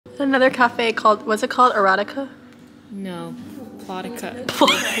Another cafe called, what's it called? Erotica? No, Plautica.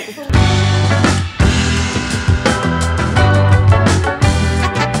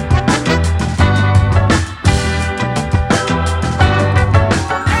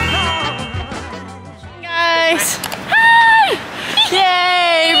 Guys! Hi!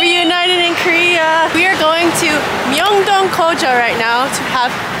 Yay! Reunited in Korea! We are going to Myeongdong Goja right now to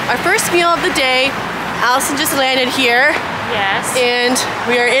have our first meal of the day. Allison just landed here. Yes. And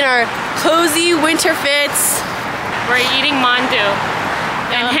we are in our cozy winter fits. We're eating mandu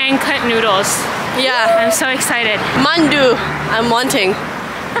and hand-cut noodles. Yeah. I'm so excited. Mandu. I'm wanting.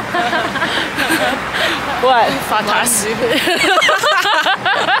 What? Fatas.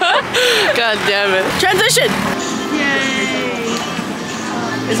 God damn it. Transition! Yay!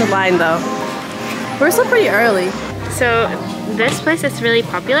 There's a line though. We're still pretty early. So this place is really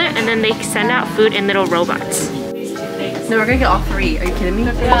popular, and then they send out food in little robots. No, we're gonna get all three. Are you kidding me?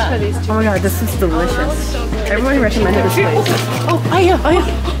 Yeah. Oh my god, this is delicious. Everyone recommended this place. Oh, yeah.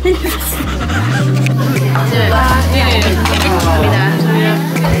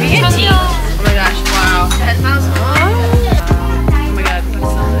 We get tea. Oh my gosh, wow. That smells oh my god, that's so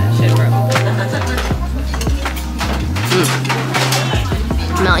good shit, bro.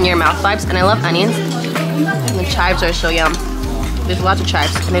 Melt in your mouth vibes, and I love onions. And the chives are so yum. There's lots of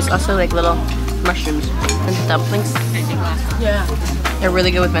chives, and there's also like little mushrooms and dumplings. Yeah. They're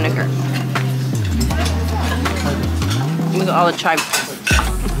really good with vinegar. Look at all the chives.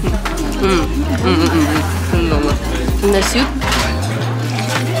 And the soup,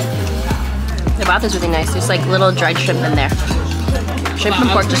 the broth is really nice. There's like little dried shrimp in there. Shrimp and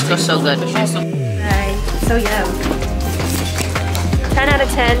pork just goes so good. Right. So yum. 10 out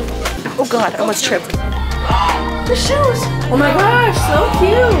of 10. Oh god, I almost tripped. The shoes! Oh my gosh, so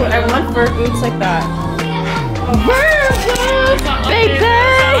cute! I want fur boots like that. Baby!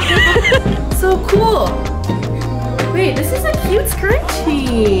 So cool! Wait, this is a cute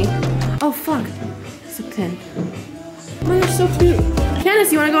scrunchie! Oh fuck. It's a pin. Oh my gosh, so cute.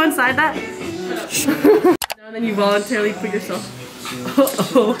 Candace, you wanna go inside that? And then you voluntarily put yourself.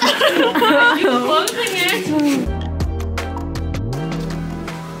 Uh-oh. You closing it?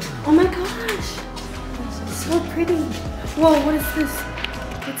 Oh my gosh! So pretty. Whoa, what is this?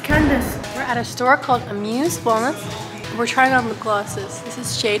 It's Candace. We're at a store called Amuse Wellness. We're trying on lip glosses. This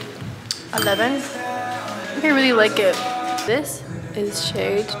is shade 11. I think I really like it. This is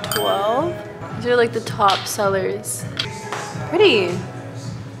shade 12. These are like the top sellers. Pretty.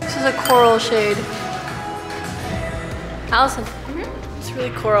 This is a coral shade. Allison. It's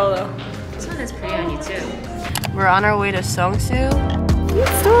really coral though. This one is pretty on you too. We're on our way to Seongsu. Cute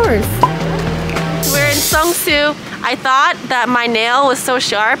stores. We're in Seongsu. I thought that my nail was so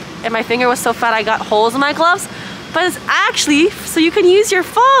sharp and my finger was so fat I got holes in my gloves, but it's actually so you can use your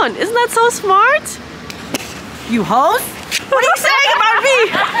phone. Isn't that so smart? You hoes? What are you saying about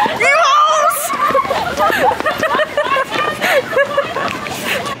me? You hoes!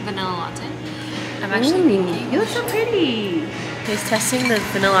 Vanilla latte. I'm actually thinking. You look so pretty. He's testing the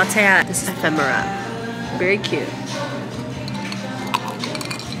vanilla latte at this ephemera. Very cute.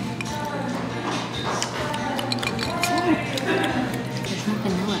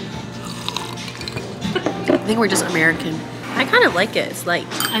 I think we're just American. I kind of like it. It's light.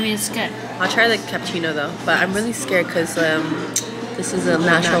 I mean, it's good. I'll try the cappuccino though, but I'm really scared because this is a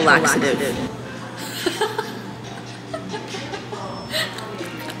natural laxative.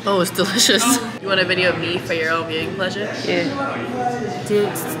 Oh, it's delicious. You want a video of me for your own viewing pleasure? Yeah. Do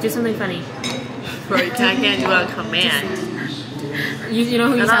something funny. Bro, I can't do it on command. You know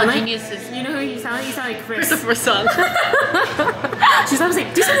who you sound like? Geniuses. You know who you sound like? You sound like Chris. Christopher Sung. She's always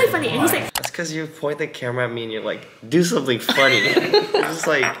like, do something funny, and he's like. That's because you point the camera at me and you're like, do something funny. It's just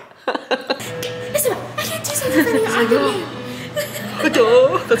like. Listen, I can't do something funny.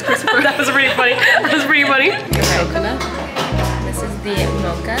 That's Christopher. That was pretty funny. That was pretty funny. Coconut. This is the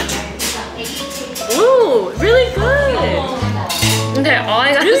mocha. Ooh, really good. Okay, all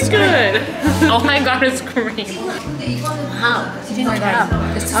I got is good. all I got is cream. Wow. You didn't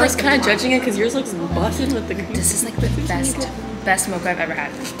I was kind of judging it because yours looks busted with the cream. This is like the best mocha I've ever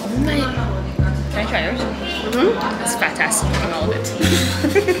had. Oh my. Can I try yours? Mm-hmm. It's fantastic. All of it.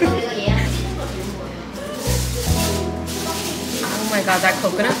 Oh my god, that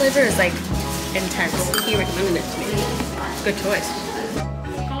coconut flavor is like intense. He recommended it to me. Good choice.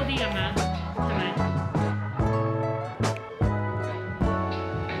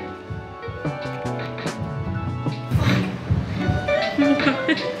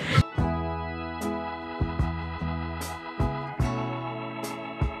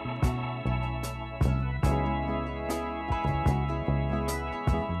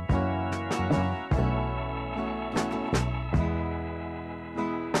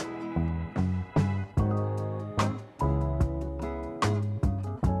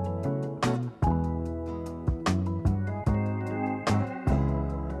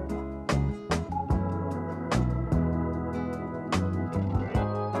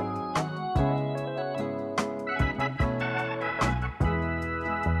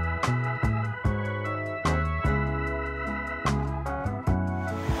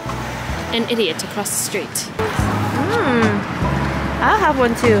 an idiot across the street. I'll have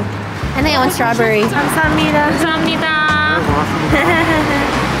one too. I think I want strawberry. 감사합니다.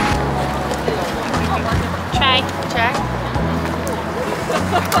 Try.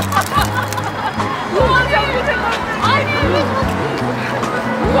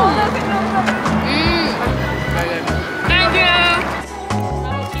 Thank you.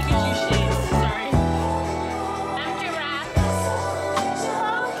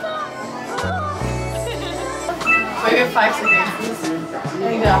 Wait, we have 5 seconds.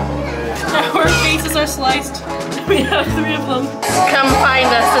 There you go. Our faces are sliced. We have 3 of them. Come find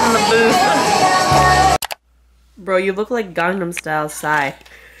us in the booth. Bro, you look like Gangnam Style Psy.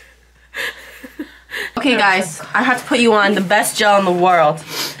 Okay guys, I have to put you on the best gel in the world.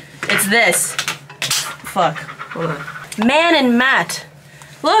 It's this. Fuck. Hold on. Man and matte.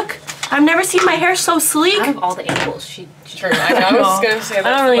 Look, I've never seen my hair so sleek. I have all the angles. She I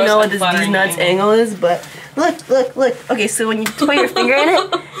don't really know what this these nuts angle is, but look. Okay, so when you put your finger in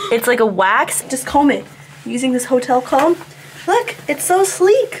it, it's like a wax. Just comb it using this hotel comb. Look, it's so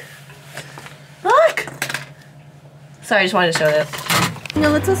sleek. Look. Sorry, I just wanted to show that. A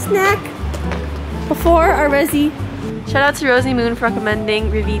little snack before our resi. Shout out to Rosie Moon for recommending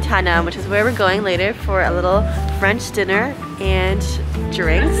Rivitana, which is where we're going later for a little French dinner and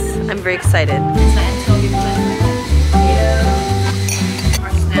drinks. I'm very excited.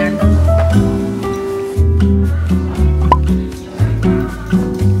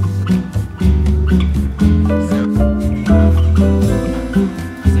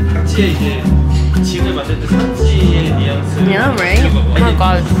 Yeah, right? Oh my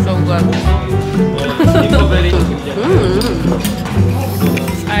god, it's so good.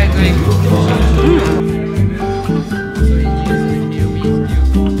 I agree.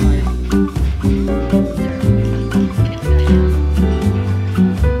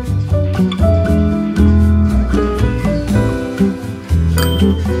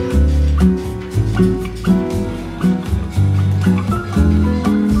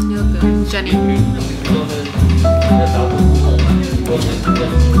 Jenny.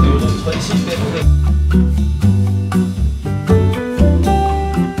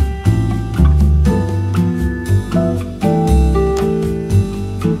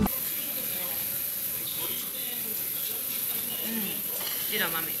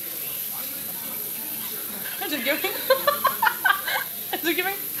 mami. I'm just giving. I'm just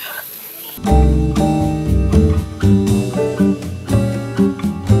giving.